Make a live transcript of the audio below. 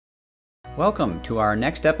Welcome to our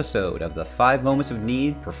next episode of the 5 Moments of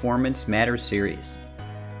Need Performance Matters series.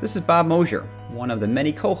 This is Bob Mosier, one of the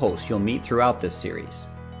many co-hosts you'll meet throughout this series.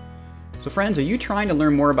 So friends, are you trying to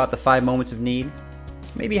learn more about the 5 moments of need?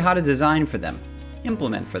 Maybe how to design for them,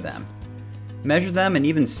 implement for them, measure them, and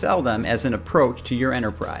even sell them as an approach to your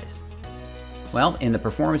enterprise? Well, in the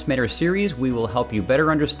Performance Matters series, we will help you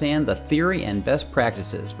better understand the theory and best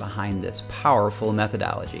practices behind this powerful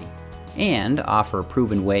methodology, and offer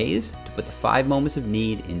proven ways to put the 5 moments of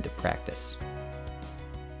need into practice.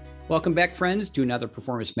 Welcome back, friends, to another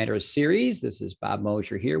Performance Matters series. This is Bob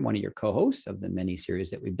Mosier here, one of your co-hosts of the many series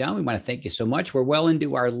that we've done. We want to thank you so much. We're well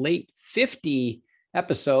into our late 50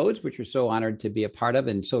 episodes, which we're so honored to be a part of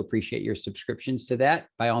and so appreciate your subscriptions to that.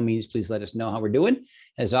 By all means, please let us know how we're doing.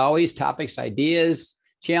 As always, topics, ideas,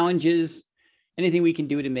 challenges, anything we can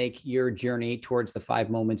do to make your journey towards the 5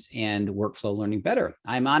 moments and workflow learning better.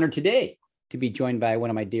 I'm honored today to be joined by one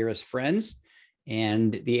of my dearest friends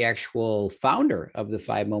and the actual founder of the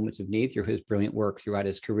 5 moments of need through his brilliant work throughout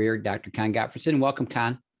his career, Dr. Con Gottfredson. Welcome,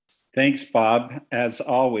 Con. Thanks, Bob. As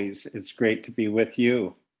always, it's great to be with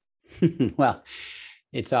you. Well,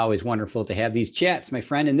 it's always wonderful to have these chats, my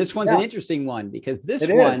friend. And this one's an interesting one because this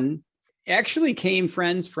one actually came,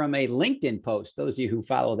 friends, from a LinkedIn post. Those of you who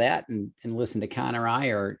follow that and listen to Con or I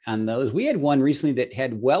are on those. We had one recently that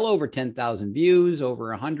had well over 10,000 views,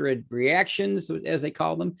 over 100 reactions, as they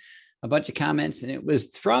call them, a bunch of comments. And it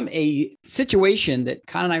was from a situation that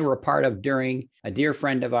Con and I were a part of during a dear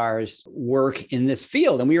friend of ours' work in this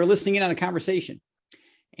field. And we were listening in on a conversation.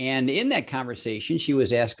 And in that conversation, she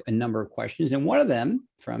was asked a number of questions. And one of them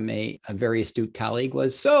from a very astute colleague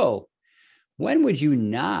was, so when would you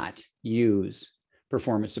not use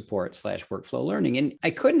performance support / workflow learning? And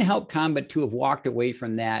I couldn't help, Con, but to have walked away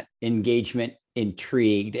from that engagement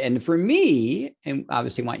intrigued. And for me, and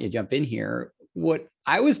obviously want you to jump in here, what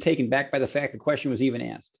I was taken back by the fact the question was even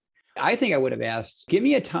asked. I think I would have asked, give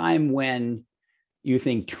me a time when you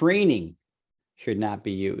think training should not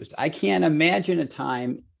be used. I can't imagine a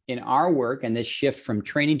time in our work and this shift from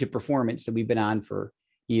training to performance that we've been on for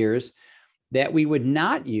years that we would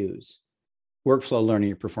not use workflow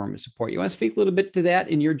learning or performance support. You want to speak a little bit to that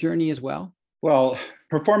in your journey as well? Well,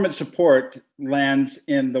 performance support lands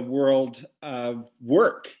in the world of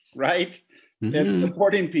work, right? Mm-hmm. It's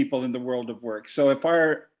supporting people in the world of work. So if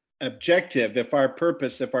our objective, if our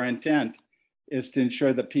purpose, if our intent is to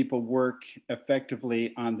ensure that people work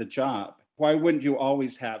effectively on the job, why wouldn't you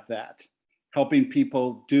always have that? Helping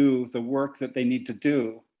people do the work that they need to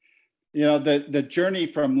do. You know, the journey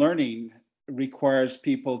from learning requires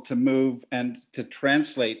people to move and to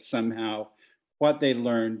translate somehow what they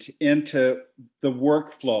learned into the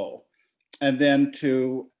workflow and then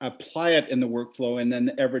to apply it in the workflow in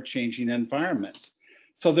an ever-changing environment.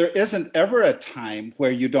 So there isn't ever a time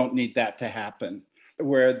where you don't need that to happen,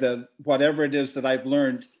 where whatever it is that I've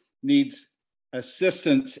learned needs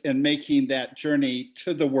assistance in making that journey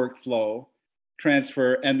to the workflow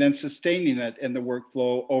transfer and then sustaining it in the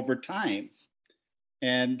workflow over time.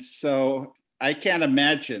 And so I can't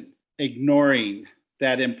imagine ignoring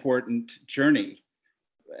that important journey.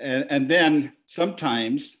 And then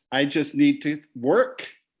sometimes I just need to work,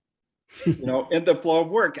 in the flow of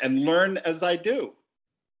work and learn as I do.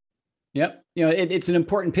 Yep. It's an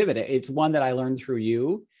important pivot. It's one that I learned through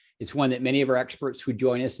you. It's one that many of our experts who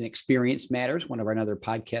join us in Experience Matters, one of our another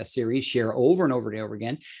podcast series, share over and over and over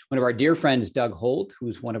again. One of our dear friends, Doug Holt,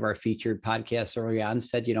 who's one of our featured podcasts early on,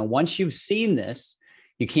 said, once you've seen this,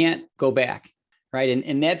 you can't go back, right?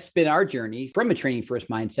 And that's been our journey from a training first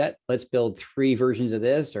mindset. Let's build 3 versions of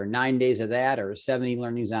this or 9 days of that or 70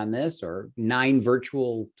 learnings on this or 9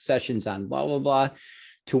 virtual sessions on blah, blah, blah,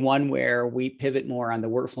 to one where we pivot more on the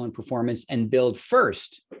workflow and performance and build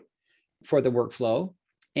first for the workflow.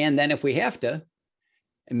 And then if we have to,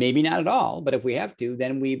 maybe not at all, but if we have to,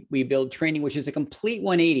 then we build training, which is a complete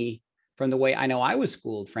 180 from the way I know I was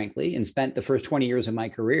schooled, frankly, and spent the first 20 years of my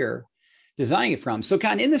career designing it from. So,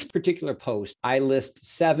 Con, in this particular post, I list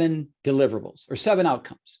 7 deliverables or 7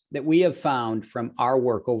 outcomes that we have found from our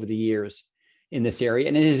work over the years in this area.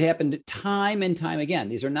 And it has happened time and time again.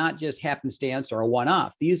 These are not just happenstance or a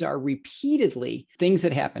one-off. These are repeatedly things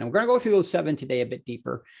that happen. And we're going to go through those 7 today a bit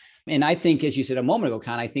deeper. And I think, as you said a moment ago,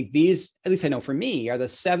 Con, I think these, at least I know for me, are the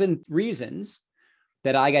 7 reasons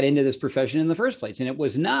that I got into this profession in the first place. And it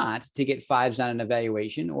was not to get 5s on an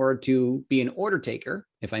evaluation or to be an order taker,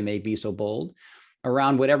 if I may be so bold,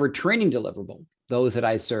 around whatever training deliverable those that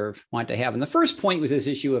I serve want to have. And the first point was this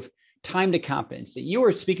issue of time to competency. You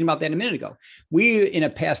were speaking about that a minute ago. We, in a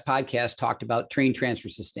past podcast, talked about train, transfer,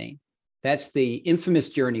 sustain. That's the infamous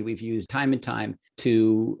journey we've used time and time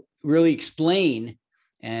to really explain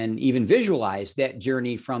and even visualize that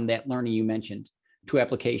journey from that learning you mentioned to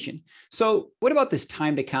application. So what about this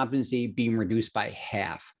time to competency being reduced by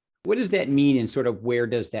half? What does that mean, and sort of where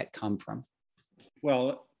does that come from?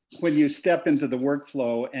 Well, when you step into the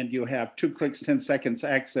workflow and you have 2 clicks, 10 seconds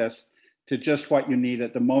access to just what you need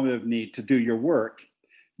at the moment of need to do your work,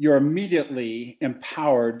 you're immediately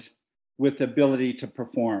empowered with the ability to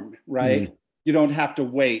perform, right? Mm. You don't have to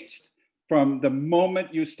wait. From the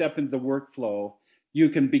moment you step into the workflow, you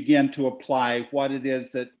can begin to apply what it is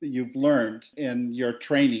that you've learned in your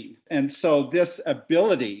training. And so this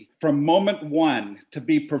ability from moment one to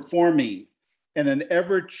be performing in an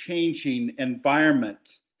ever-changing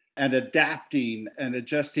environment and adapting and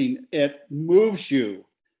adjusting, it moves you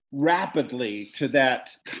rapidly to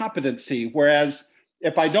that competency. Whereas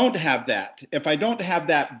if I don't have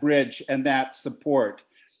that bridge and that support,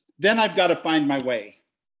 then I've got to find my way.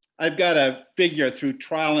 I've got to figure through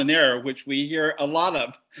trial and error, which we hear a lot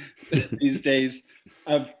of these days,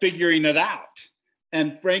 of figuring it out.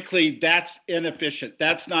 And frankly, that's inefficient.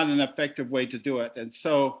 That's not an effective way to do it. And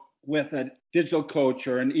so with a digital coach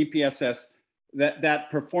or an EPSS,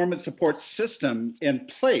 that performance support system in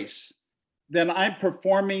place, then I'm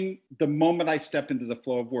performing the moment I step into the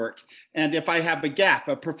flow of work. And if I have a gap,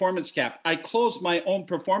 a performance gap, I close my own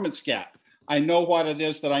performance gap. I know what it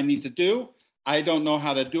is that I need to do. I don't know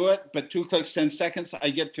how to do it, but 2 clicks, 10 seconds,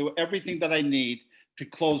 I get to everything that I need to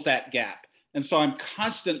close that gap. And so I'm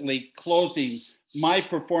constantly closing my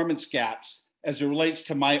performance gaps as it relates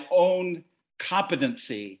to my own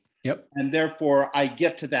competency. Yep. And therefore, I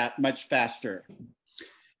get to that much faster.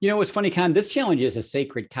 You know, what's funny, Con, this challenge is a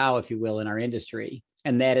sacred cow, if you will, in our industry.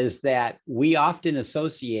 And that is that we often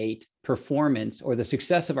associate performance or the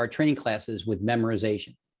success of our training classes with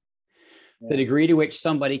memorization. The degree to which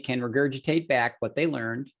somebody can regurgitate back what they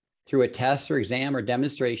learned through a test or exam or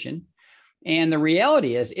demonstration. And the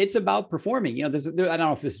reality is it's about performing. You know, I don't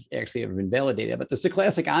know if this has actually ever been validated, but there's a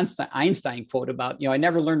classic Einstein quote about, I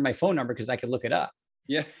never learned my phone number because I could look it up.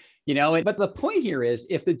 Yeah. But the point here is,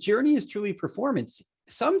 if the journey is truly performance,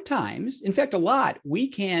 sometimes, in fact, a lot, we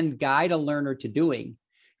can guide a learner to doing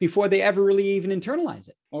before they ever really even internalize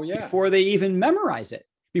it. Oh, yeah. Before they even memorize it,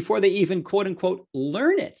 before they even, quote unquote,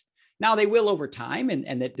 learn it. Now, they will over time,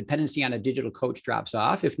 and that dependency on a digital coach drops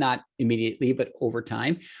off, if not immediately, but over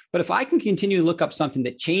time. But if I can continue to look up something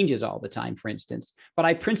that changes all the time, for instance, but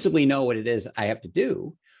I principally know what it is I have to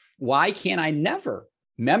do, why can't I never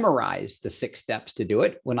memorize the 6 steps to do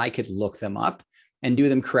it when I could look them up and do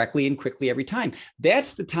them correctly and quickly every time?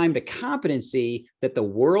 That's the time to competency that the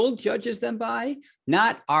world judges them by,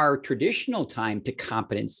 not our traditional time to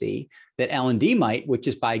competency that L&D might, which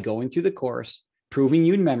is by going through the course, proving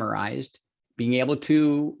you memorized, being able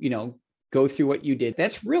to, go through what you did.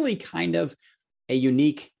 That's really kind of a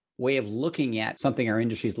unique way of looking at something our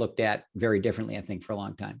industry's looked at very differently, I think, for a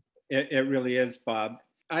long time. It really is, Bob.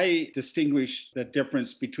 I distinguish the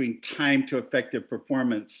difference between time to effective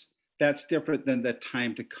performance. That's different than the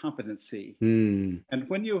time to competency. And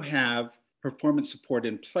when you have performance support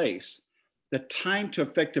in place, the time to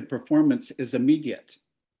effective performance is immediate.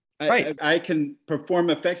 Right. I can perform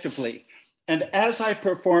effectively. And as I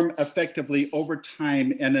perform effectively over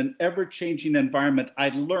time in an ever-changing environment, I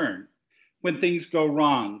learn. When things go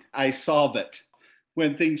wrong, I solve it.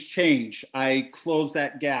 When things change, I close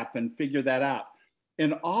that gap and figure that out.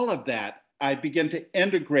 In all of that, I begin to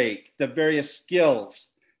integrate the various skills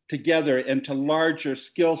together into larger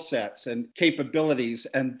skill sets and capabilities.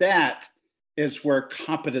 And that is where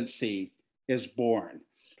competency is born.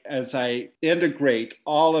 As I integrate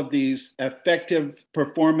all of these effective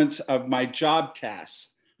performance of my job tasks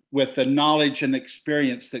with the knowledge and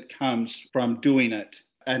experience that comes from doing it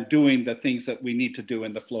and doing the things that we need to do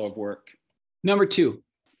in the flow of work. Number 2,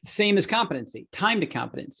 same as competency, time to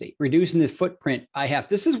competency, reducing the footprint I have.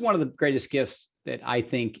 This is one of the greatest gifts that I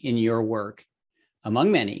think in your work,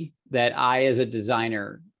 among many, that I, as a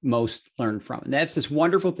designer, most learn from. And that's this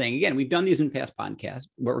wonderful thing. Again, we've done these in past podcasts,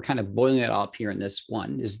 but we're kind of boiling it all up here in this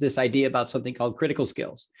one, is this idea about something called critical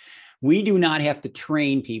skills. We do not have to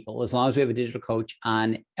train people, as long as we have a digital coach,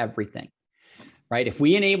 on everything, right? If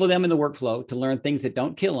we enable them in the workflow to learn things that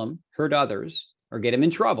don't kill them, hurt others, or get them in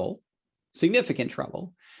trouble, significant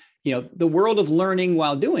trouble, the world of learning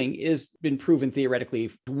while doing has been proven theoretically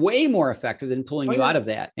way more effective than pulling you out of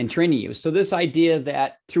that and training you. So this idea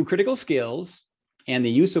that through critical skills and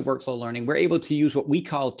the use of workflow learning, we're able to use what we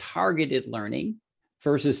call targeted learning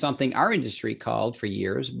versus something our industry called for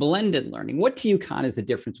years blended learning. What to you, Con, is the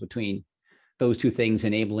difference between those two things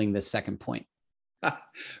enabling this second point?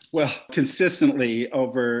 Well, consistently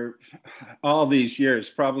over all these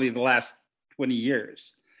years, probably the last 20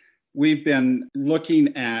 years, we've been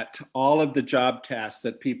looking at all of the job tasks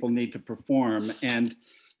that people need to perform and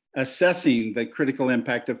assessing the critical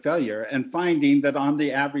impact of failure and finding that on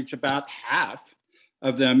the average, about half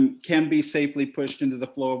of them can be safely pushed into the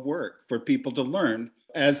flow of work for people to learn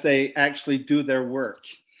as they actually do their work,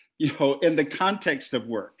 in the context of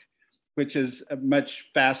work, which is much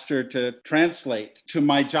faster to translate to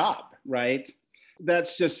my job, right?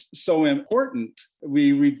 That's just so important.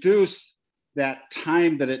 We reduce that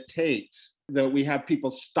time that it takes, that we have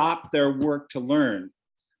people stop their work to learn.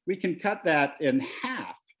 We can cut that in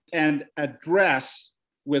half and address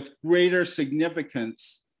with greater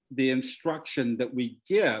significance the instruction that we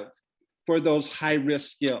give for those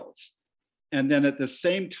high-risk skills. And then at the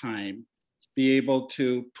same time, be able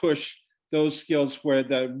to push those skills where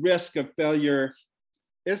the risk of failure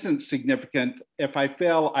isn't significant. If I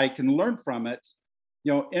fail, I can learn from it,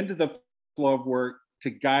 into the flow of work to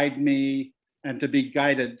guide me and to be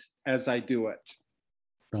guided as I do it.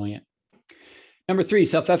 Brilliant. Number 3,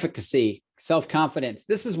 self-efficacy, self-confidence.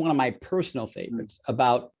 This is one of my personal favorites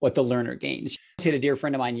about what the learner gains. I had a dear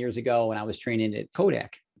friend of mine years ago when I was training at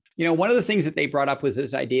Kodak. One of the things that they brought up was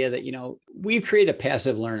this idea that, we've created a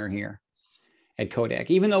passive learner here at Kodak,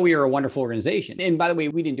 even though we are a wonderful organization. And by the way,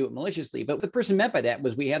 we didn't do it maliciously, but what the person meant by that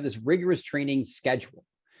was we have this rigorous training schedule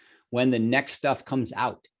when the next stuff comes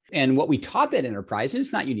out. And what we taught that enterprise, and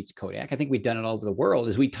it's not unique to Kodak, I think we've done it all over the world,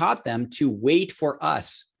 is we taught them to wait for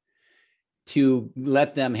us to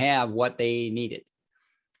let them have what they needed.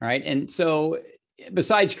 Right. And so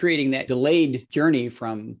besides creating that delayed journey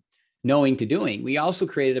from knowing to doing, we also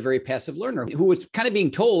created a very passive learner who was kind of being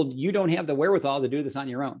told, you don't have the wherewithal to do this on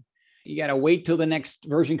your own. You got to wait till the next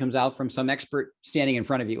version comes out from some expert standing in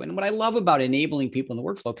front of you. And what I love about enabling people in the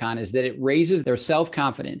workflow con is that it raises their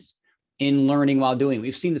self-confidence in learning while doing.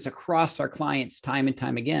 We've seen this across our clients time and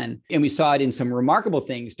time again. And we saw it in some remarkable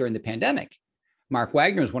things during the pandemic. Mark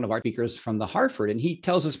Wagner is one of our speakers from the Hartford, and he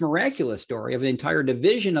tells this miraculous story of an entire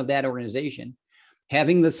division of that organization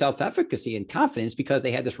having the self-efficacy and confidence because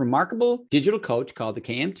they had this remarkable digital coach called the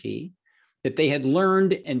KMT that they had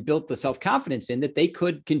learned and built the self-confidence in that they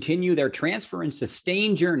could continue their transfer and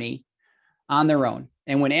sustain journey on their own.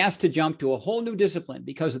 And when asked to jump to a whole new discipline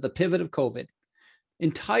because of the pivot of COVID,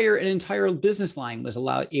 an entire business line was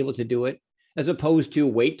able to do it, as opposed to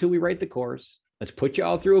wait till we write the course. Let's put you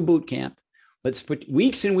all through a boot camp. Let's put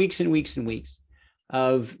weeks and weeks and weeks and weeks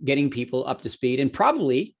of getting people up to speed, and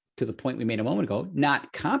probably to the point we made a moment ago,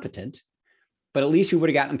 not competent, but at least we would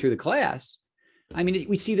have gotten them through the class. I mean,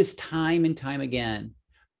 we see this time and time again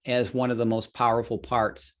as one of the most powerful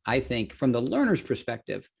parts, I think, from the learner's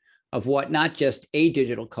perspective of what not just a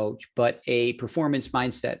digital coach, but a performance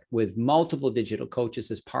mindset with multiple digital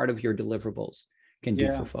coaches as part of your deliverables can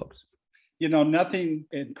do for folks. Nothing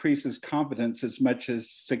increases confidence as much as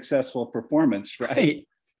successful performance, right?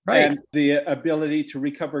 Right. And the ability to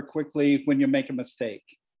recover quickly when you make a mistake.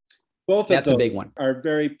 Both That's of a those big one. are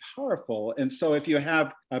very powerful. And so if you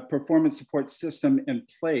have a performance support system in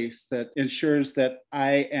place that ensures that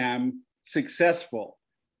I am successful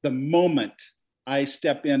the moment I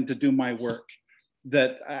step in to do my work,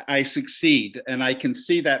 that I succeed and I can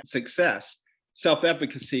see that success,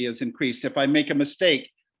 self-efficacy is increased. If I make a mistake,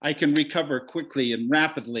 I can recover quickly and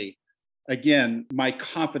rapidly. Again, my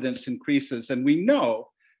confidence increases. And we know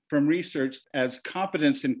from research, as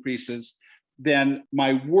confidence increases, then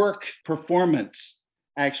my work performance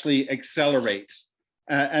actually accelerates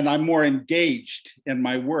and I'm more engaged in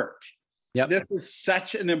my work. Yep. This is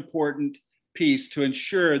such an important piece to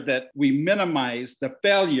ensure that we minimize the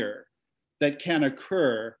failure that can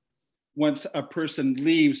occur once a person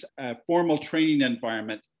leaves a formal training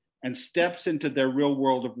environment and steps into their real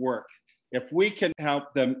world of work. If we can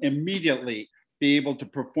help them immediately be able to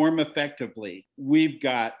perform effectively, we've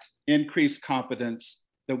got increased confidence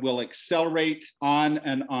that will accelerate on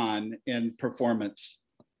and on in performance.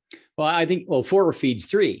 Well, I think, 4 feeds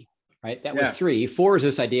 3, right? That was 3. 4 is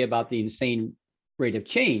this idea about the insane rate of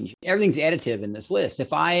change. Everything's additive in this list.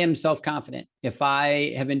 If I am self-confident, if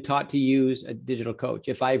I have been taught to use a digital coach,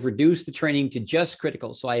 if I've reduced the training to just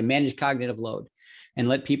critical, so I manage cognitive load and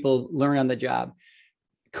let people learn on the job,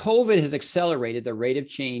 COVID has accelerated the rate of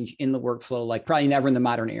change in the workflow like probably never in the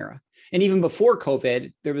modern era. And even before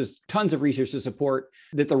COVID, there was tons of research to support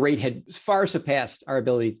that the rate had far surpassed our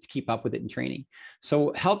ability to keep up with it in training.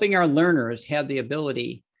 So helping our learners have the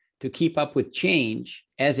ability to keep up with change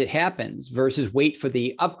as it happens versus wait for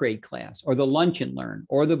the upgrade class or the lunch and learn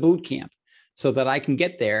or the boot camp so that I can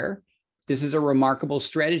get there. This is a remarkable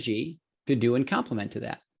strategy to do and complement to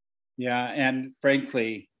that. Yeah. And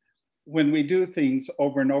frankly, when we do things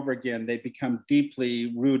over and over again, they become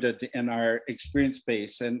deeply rooted in our experience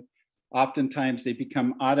base. And Oftentimes they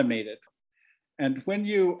become automated. And when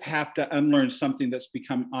you have to unlearn something that's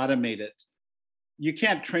become automated, you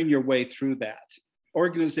can't train your way through that.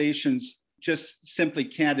 Organizations just simply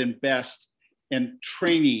can't invest in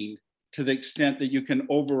training to the extent that you can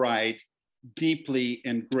override deeply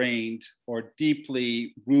ingrained or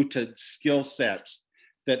deeply rooted skill sets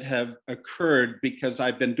that have occurred because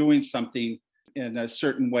I've been doing something in a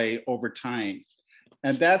certain way over time.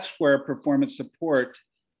 And that's where performance support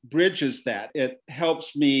bridges that. It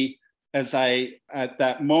helps me as at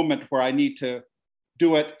that moment where I need to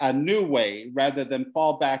do it a new way rather than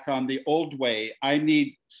fall back on the old way. I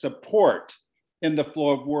need support in the flow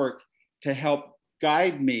of work to help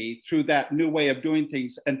guide me through that new way of doing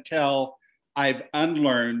things until I've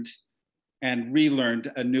unlearned and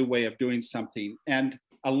relearned a new way of doing something. And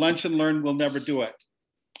a lunch and learn will never do it.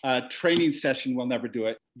 A training session will never do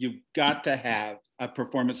it. You've got to have a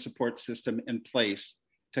performance support system in place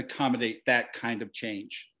to accommodate that kind of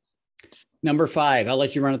change. Number 5, I'll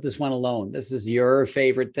let you run at this one alone. This is your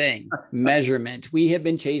favorite thing, measurement. We have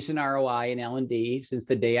been chasing ROI in L&D since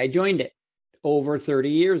the day I joined it over 30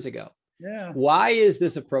 years ago. Yeah. Why is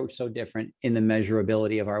this approach so different in the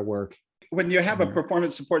measurability of our work? When you have a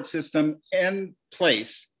performance support system in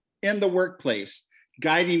place, in the workplace,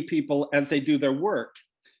 guiding people as they do their work,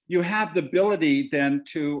 you have the ability then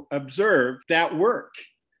to observe that work.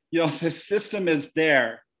 The system is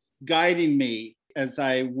there guiding me as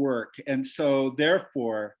I work. And so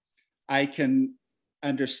therefore, I can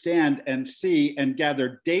understand and see and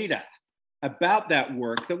gather data about that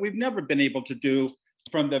work that we've never been able to do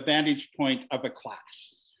from the vantage point of a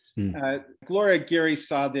class. Gloria Geary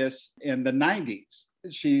saw this in the 90s.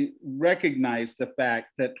 She recognized the fact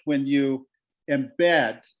that when you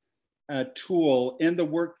embed a tool in the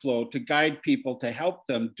workflow to guide people, to help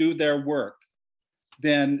them do their work,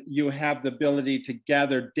 then you have the ability to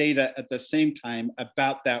gather data at the same time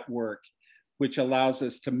about that work, which allows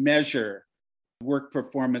us to measure work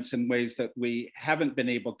performance in ways that we haven't been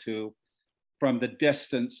able to from the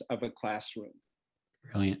distance of a classroom.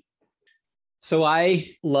 Brilliant. So I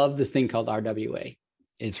love this thing called RWA.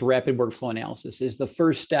 It's rapid workflow analysis. It's the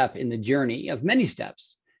first step in the journey of many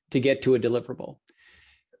steps to get to a deliverable.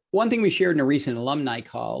 One thing we shared in a recent alumni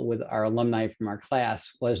call with our alumni from our class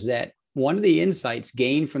was that one of the insights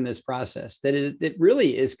gained from this process that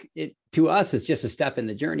really is, to us, it's just a step in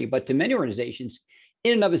the journey, but to many organizations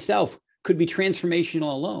in and of itself could be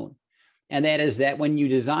transformational alone. And that is that when you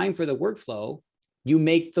design for the workflow, you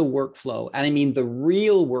make the workflow, and I mean the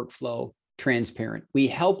real workflow, transparent. We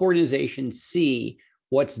help organizations see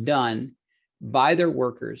what's done by their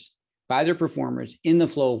workers, by their performers in the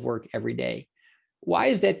flow of work every day. Why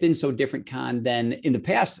has that been so different, Con, than in the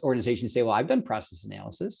past? Organizations say, well, I've done process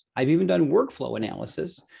analysis. I've even done workflow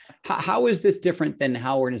analysis. How is this different than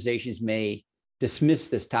how organizations may dismiss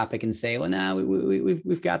this topic and say, well, no,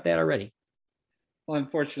 we've got that already? Well,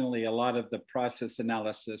 unfortunately, a lot of the process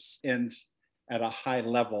analysis ends at a high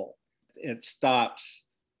level. It stops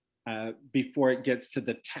before it gets to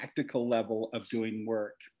the tactical level of doing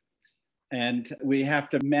work. And we have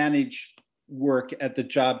to manage work at the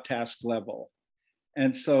job task level.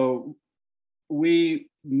 And so we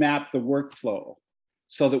map the workflow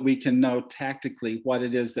so that we can know tactically what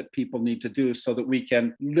it is that people need to do so that we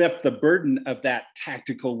can lift the burden of that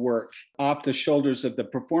tactical work off the shoulders of the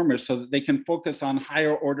performers so that they can focus on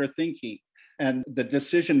higher order thinking and the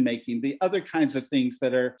decision making, the other kinds of things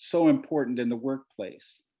that are so important in the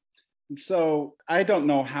workplace. And so I don't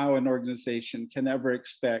know how an organization can ever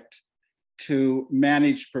expect to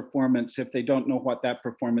manage performance if they don't know what that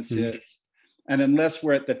performance is. And unless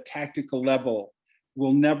we're at the tactical level,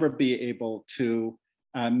 we'll never be able to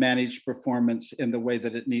manage performance in the way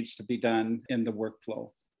that it needs to be done in the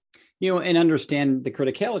workflow. And understand the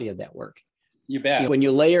criticality of that work. You bet. When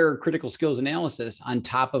you layer critical skills analysis on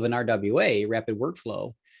top of an RWA, rapid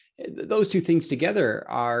workflow, those two things together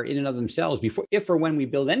are in and of themselves, if or when we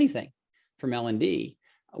build anything from L&D,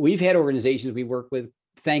 we've had organizations we work with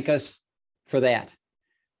thank us for that.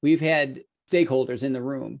 We've had stakeholders in the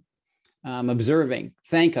room observing,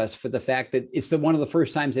 thank us for the fact that it's one of the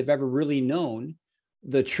first times they've ever really known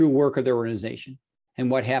the true work of their organization and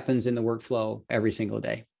what happens in the workflow every single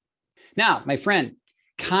day. Now, my friend,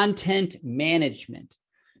 content management.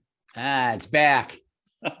 It's back.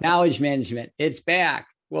 Knowledge management, it's back.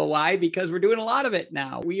 Well, why? Because we're doing a lot of it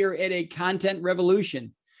now. We are at a content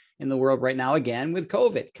revolution in the world right now, again, with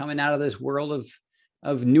COVID, coming out of this world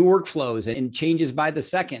of new workflows and changes by the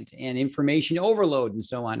second and information overload and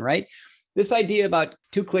so on, right? This idea about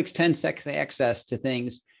 2 clicks, 10 seconds access to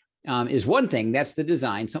things is one thing. That's the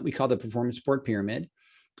design, something we call the performance support pyramid.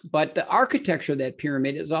 But the architecture of that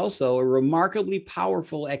pyramid is also a remarkably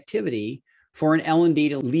powerful activity for an L&D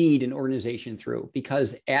to lead an organization through,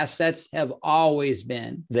 because assets have always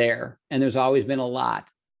been there, and there's always been a lot,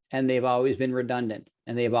 and they've always been redundant,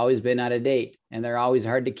 and they've always been out of date, and they're always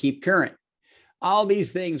hard to keep current. All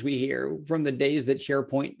these things we hear from the days that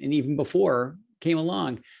SharePoint and even before came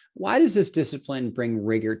along. Why does this discipline bring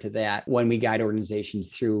rigor to that when we guide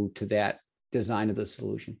organizations through to that design of the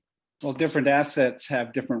solution? Well, different assets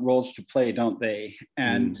have different roles to play, don't they?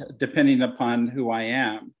 And depending upon who I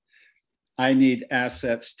am, I need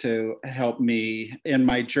assets to help me in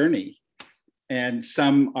my journey. And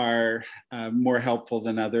some are more helpful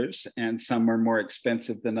than others, and some are more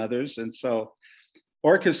expensive than others. And so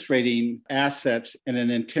orchestrating assets in an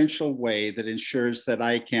intentional way that ensures that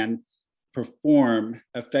I can perform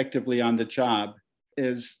effectively on the job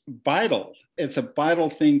is vital. It's a vital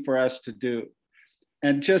thing for us to do.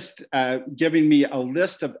 And just giving me a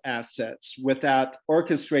list of assets without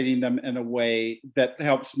orchestrating them in a way that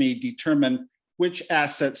helps me determine which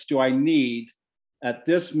assets do I need at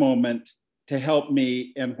this moment to help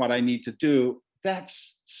me in what I need to do,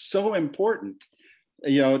 that's so important,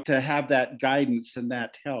 to have that guidance and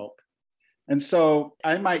that help. And so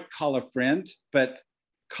I might call a friend, but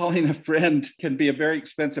calling a friend can be a very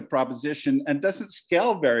expensive proposition and doesn't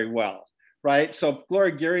scale very well. Right. So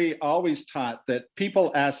Gloria Geary always taught that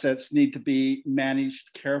people assets need to be managed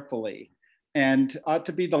carefully and ought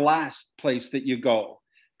to be the last place that you go,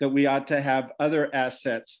 that we ought to have other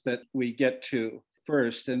assets that we get to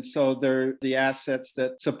first. And so they're the assets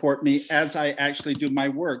that support me as I actually do my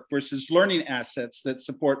work versus learning assets that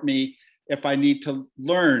support me if I need to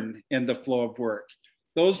learn in the flow of work.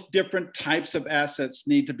 Those different types of assets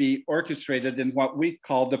need to be orchestrated in what we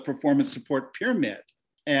call the performance support pyramid.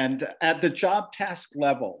 And at the job task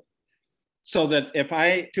level, so that if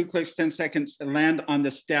I 2 clicks, 10 seconds land on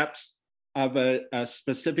the steps of a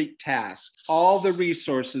specific task, all the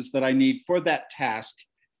resources that I need for that task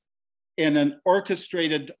in an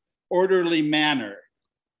orchestrated, orderly manner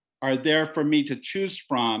are there for me to choose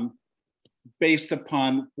from based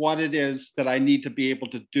upon what it is that I need to be able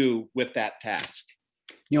to do with that task.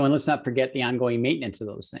 And let's not forget the ongoing maintenance of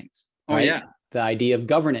those things. Right? Oh, yeah. The idea of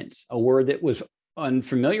governance, a word that was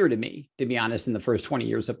unfamiliar to me, to be honest, in the first 20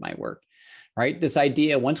 years of my work, right? This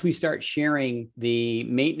idea, once we start sharing the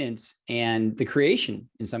maintenance and the creation,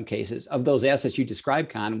 in some cases, of those assets you described,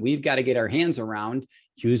 Con, we've got to get our hands around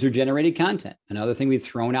user-generated content, another thing we've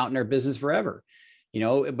thrown out in our business forever,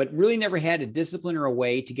 but really never had a discipline or a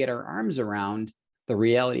way to get our arms around the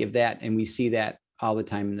reality of that. And we see that all the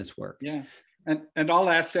time in this work. Yeah. And all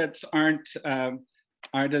assets aren't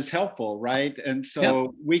as helpful, right? And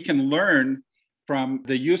so we can learn from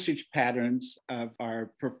the usage patterns of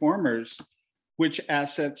our performers, which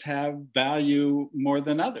assets have value more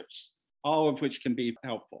than others, all of which can be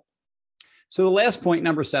helpful. So the last point,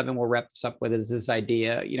 number 7, we'll wrap this up with, is this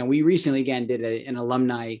idea. We recently, again, did an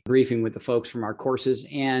alumni briefing with the folks from our courses.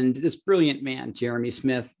 And this brilliant man, Jeremy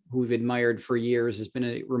Smith, who we've admired for years, has been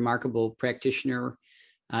a remarkable practitioner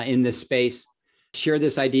in this space, shared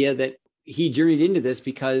this idea that he journeyed into this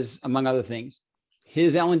because, among other things,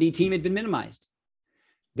 his L&D team had been minimized.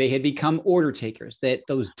 They had become order takers, that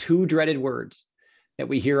those 2 dreaded words that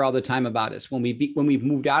we hear all the time about us. When we've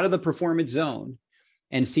moved out of the performance zone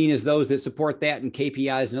and seen as those that support that and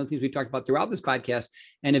KPIs and other things we've talked about throughout this podcast,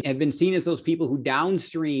 and have been seen as those people who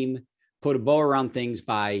downstream put a bow around things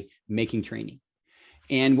by making training.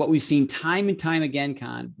 And what we've seen time and time again,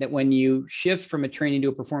 Con, that when you shift from a training to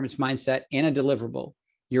a performance mindset and a deliverable,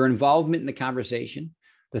 your involvement in the conversation,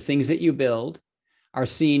 the things that you build, are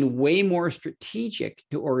seen way more strategic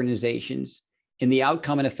to organizations in the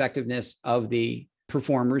outcome and effectiveness of the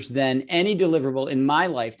performers than any deliverable in my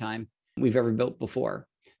lifetime we've ever built before.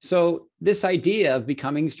 So this idea of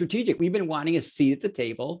becoming strategic, we've been wanting a seat at the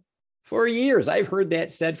table for years. I've heard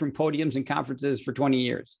that said from podiums and conferences for 20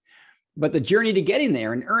 years. But the journey to getting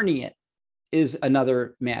there and earning it is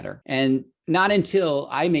another matter. And not until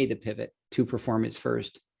I made the pivot to performance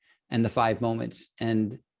first and the 5 moments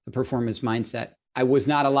and the performance mindset, I was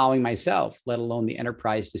not allowing myself, let alone the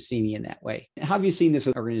enterprise, to see me in that way. How have you seen this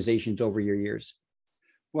with organizations over your years?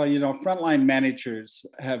 Well, frontline managers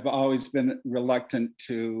have always been reluctant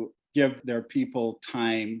to give their people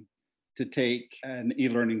time to take an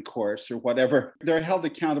e-learning course or whatever. They're held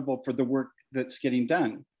accountable for the work that's getting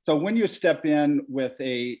done. So when you step in with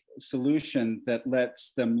a solution that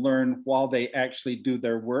lets them learn while they actually do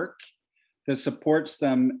their work, that supports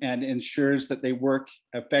them and ensures that they work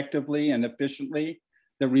effectively and efficiently,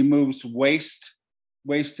 that removes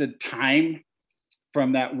wasted time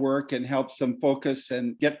from that work and helps them focus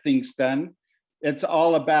and get things done, It's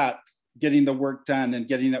all about getting the work done and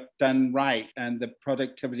getting it done right and the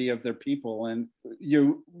productivity of their people. And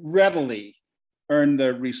you readily earn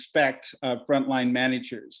the respect of frontline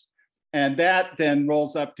managers. And that then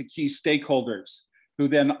rolls up to key stakeholders who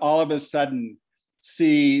then all of a sudden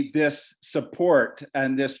see this support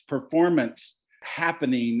and this performance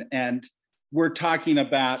happening. And we're talking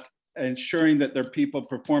about ensuring that their people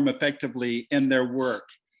perform effectively in their work.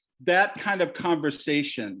 That kind of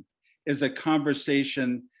conversation is a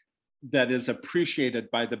conversation that is appreciated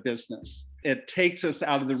by the business. It takes us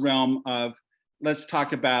out of the realm of, let's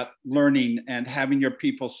talk about learning and having your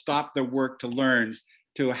people stop their work to learn,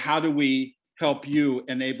 to how do we help you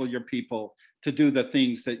enable your people to do the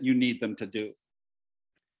things that you need them to do.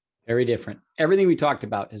 Very different. Everything we talked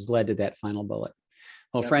about has led to that final bullet.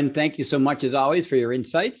 Well, friend, thank you so much as always for your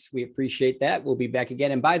insights. We appreciate that. We'll be back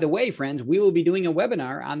again. And by the way, friends, we will be doing a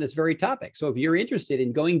webinar on this very topic. So if you're interested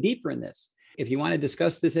in going deeper in this, if you want to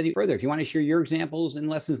discuss this any further, if you want to share your examples and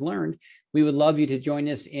lessons learned, we would love you to join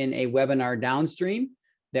us in a webinar downstream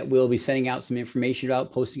that we'll be sending out some information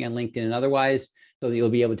about, posting on LinkedIn and otherwise, so that you'll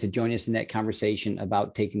be able to join us in that conversation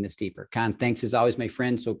about taking this deeper. Con, thanks as always, my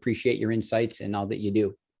friend. So appreciate your insights and all that you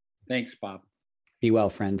do. Thanks, Bob. Be well,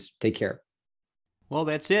 friends. Take care. Well,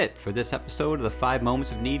 that's it for this episode of the 5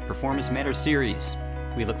 Moments of Need Performance Matters series.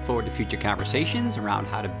 We look forward to future conversations around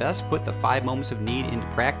how to best put the 5 moments of need into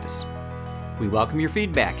practice. We welcome your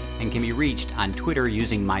feedback and can be reached on Twitter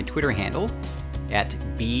using my Twitter handle at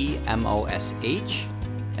BMOSH,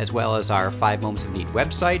 as well as our 5 Moments of Need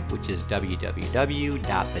website, which is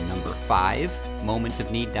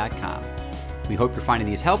www.5momentsofneed.com. We hope you're finding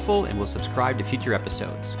these helpful and will subscribe to future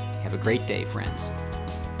episodes. Have a great day, friends.